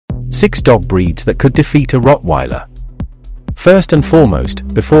6 dog breeds that could defeat a Rottweiler. First and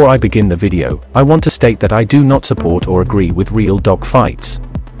foremost, before I begin the video, I want to state that I do not support or agree with real dog fights.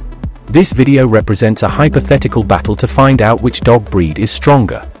 This video represents a hypothetical battle to find out which dog breed is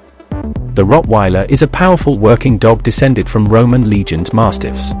stronger. The Rottweiler is a powerful working dog descended from Roman legions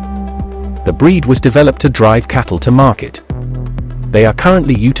Mastiffs. The breed was developed to drive cattle to market. They are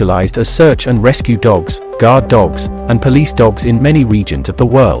currently utilized as search and rescue dogs, guard dogs, and police dogs in many regions of the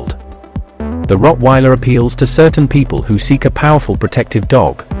world. The Rottweiler appeals to certain people who seek a powerful protective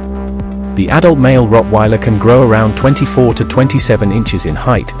dog. The adult male Rottweiler can grow around 24 to 27 inches in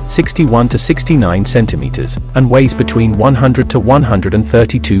height, 61 to 69 centimeters, and weighs between 100 to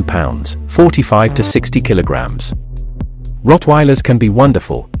 132 pounds, 45 to 60 kilograms. Rottweilers can be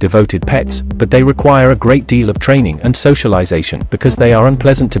wonderful, devoted pets, but they require a great deal of training and socialization because they are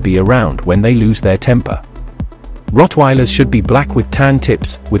unpleasant to be around when they lose their temper. Rottweilers should be black with tan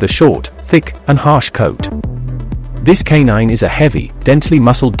tips, with a short, thick, and harsh coat. This canine is a heavy, densely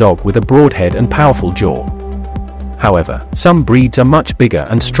muscled dog with a broad head and powerful jaw. However, some breeds are much bigger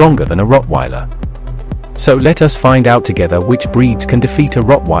and stronger than a Rottweiler. So let us find out together which breeds can defeat a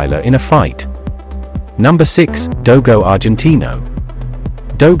Rottweiler in a fight. Number 6, Dogo Argentino.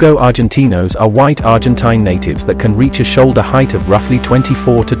 Dogo Argentinos are white Argentine natives that can reach a shoulder height of roughly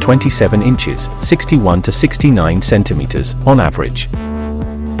 24 to 27 inches, 61 to 69 centimeters, on average.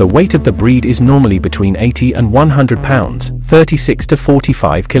 The weight of the breed is normally between 80 and 100 pounds, 36 to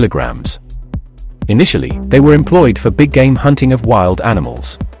 45 kilograms. Initially, they were employed for big game hunting of wild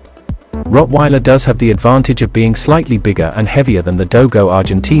animals. Rottweiler does have the advantage of being slightly bigger and heavier than the Dogo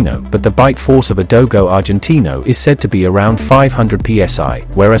Argentino, but the bite force of a Dogo Argentino is said to be around 500 psi,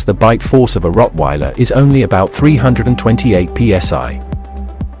 whereas the bite force of a Rottweiler is only about 328 psi.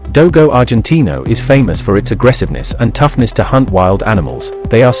 Dogo Argentino is famous for its aggressiveness and toughness to hunt wild animals.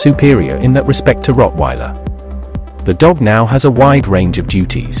 They are superior in that respect to Rottweiler. The dog now has a wide range of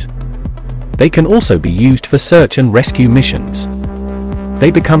duties. They can also be used for search and rescue missions. They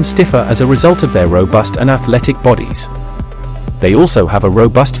become stiffer as a result of their robust and athletic bodies. They also have a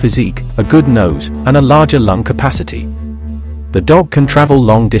robust physique, a good nose, and a larger lung capacity. The dog can travel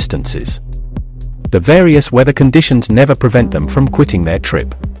long distances. The various weather conditions never prevent them from quitting their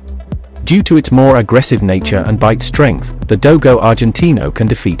trip. Due to its more aggressive nature and bite strength, the Dogo Argentino can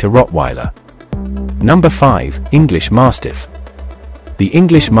defeat a Rottweiler. Number 5, English Mastiff. The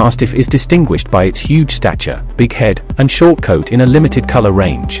English Mastiff is distinguished by its huge stature, big head, and short coat in a limited color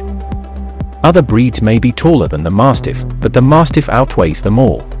range. Other breeds may be taller than the Mastiff, but the Mastiff outweighs them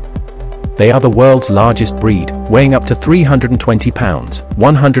all. They are the world's largest breed, weighing up to 320 pounds,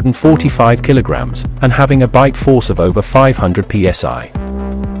 145 kilograms, and having a bite force of over 500 psi.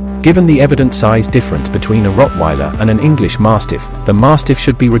 Given the evident size difference between a Rottweiler and an English Mastiff, the Mastiff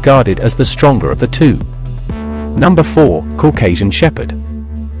should be regarded as the stronger of the two. Number 4, Caucasian Shepherd.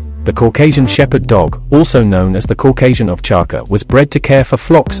 The Caucasian Shepherd dog, also known as the Caucasian Ovчарka, was bred to care for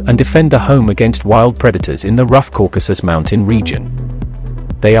flocks and defend the home against wild predators in the rough Caucasus mountain region.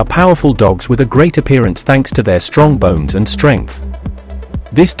 They are powerful dogs with a great appearance thanks to their strong bones and strength.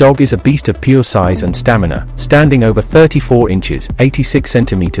 This dog is a beast of pure size and stamina, standing over 34 inches, 86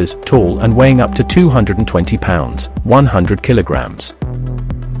 centimeters, tall and weighing up to 220 pounds, 100 kilograms.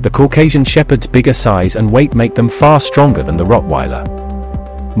 The Caucasian Shepherd's bigger size and weight make them far stronger than the Rottweiler.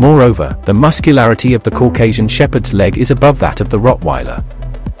 Moreover, the muscularity of the Caucasian Shepherd's leg is above that of the Rottweiler.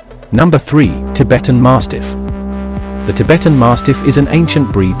 Number 3, Tibetan Mastiff. The Tibetan Mastiff is an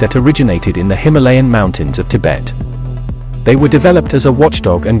ancient breed that originated in the Himalayan mountains of Tibet. They were developed as a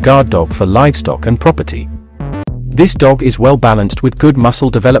watchdog and guard dog for livestock and property. This dog is well balanced with good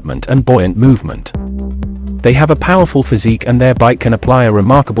muscle development and buoyant movement. They have a powerful physique and their bite can apply a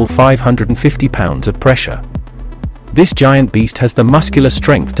remarkable 550 pounds of pressure. This giant beast has the muscular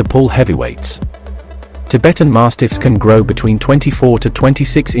strength to pull heavyweights. Tibetan Mastiffs can grow between 24 to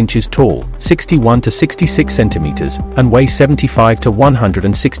 26 inches tall, 61 to 66 centimeters, and weigh 75 to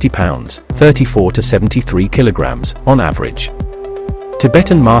 160 pounds, 34 to 73 kilograms, on average.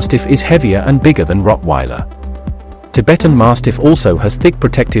 Tibetan Mastiff is heavier and bigger than Rottweiler. Tibetan Mastiff also has thick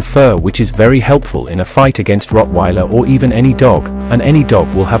protective fur which is very helpful in a fight against Rottweiler or even any dog, and any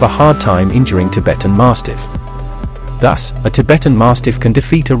dog will have a hard time injuring Tibetan Mastiff. Thus, a Tibetan Mastiff can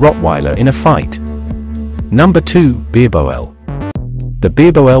defeat a Rottweiler in a fight. Number 2, Pitbull. The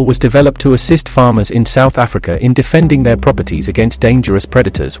Pitbull was developed to assist farmers in South Africa in defending their properties against dangerous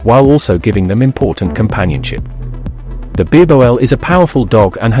predators while also giving them important companionship. The Pitbull is a powerful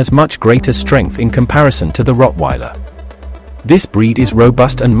dog and has much greater strength in comparison to the Rottweiler. This breed is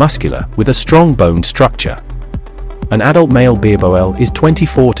robust and muscular, with a strong bone structure. An adult male Pitbull is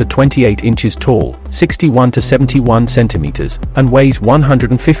 24 to 28 inches tall, 61 to 71 centimeters, and weighs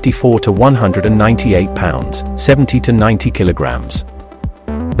 154 to 198 pounds, 70 to 90 kilograms.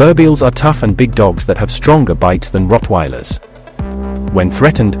 Pitbulls are tough and big dogs that have stronger bites than Rottweilers. When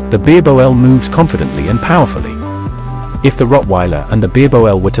threatened, the Pitbull moves confidently and powerfully. If the Rottweiler and the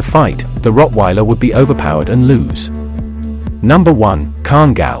Pitbull were to fight, the Rottweiler would be overpowered and lose. Number 1.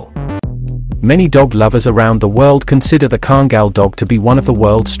 Kangal. Many dog lovers around the world consider the Kangal dog to be one of the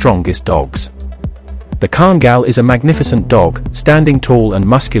world's strongest dogs. The Kangal is a magnificent dog, standing tall and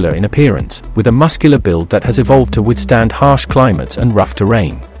muscular in appearance, with a muscular build that has evolved to withstand harsh climates and rough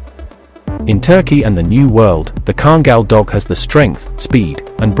terrain. In Turkey and the New World, the Kangal dog has the strength, speed,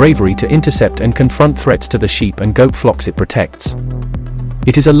 and bravery to intercept and confront threats to the sheep and goat flocks it protects.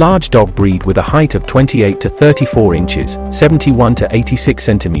 It is a large dog breed with a height of 28 to 34 inches, 71 to 86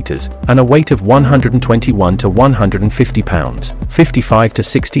 centimeters, and a weight of 121 to 150 pounds, 55 to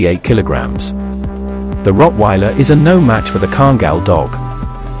 68 kilograms. The Rottweiler is a no match for the Kangal dog.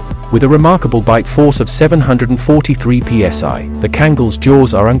 With a remarkable bite force of 743 psi, the Kangal's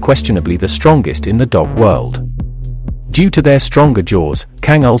jaws are unquestionably the strongest in the dog world. Due to their stronger jaws,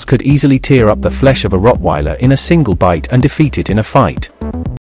 Kangals could easily tear up the flesh of a Rottweiler in a single bite and defeat it in a fight.